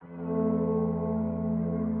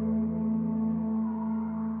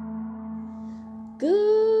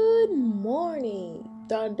Good morning,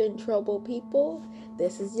 Thunder and Trouble people.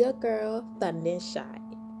 This is your girl, Thunder and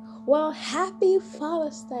Shine. Well, happy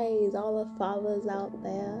Father's Day, all the fathers out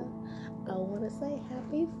there. I want to say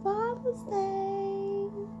happy Father's Day.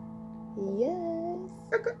 Yes.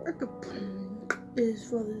 It's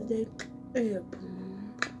Father's Day.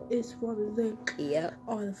 It's Father's Day. Yep.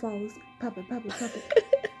 All the fathers, pop it.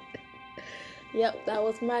 Yep, that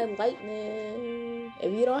was my lightning.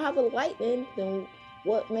 If you don't have a lightning, then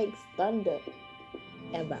what makes thunder?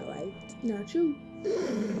 Am I right? Not you.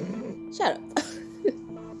 Shut up.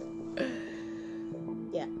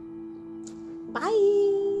 Yeah. Bye.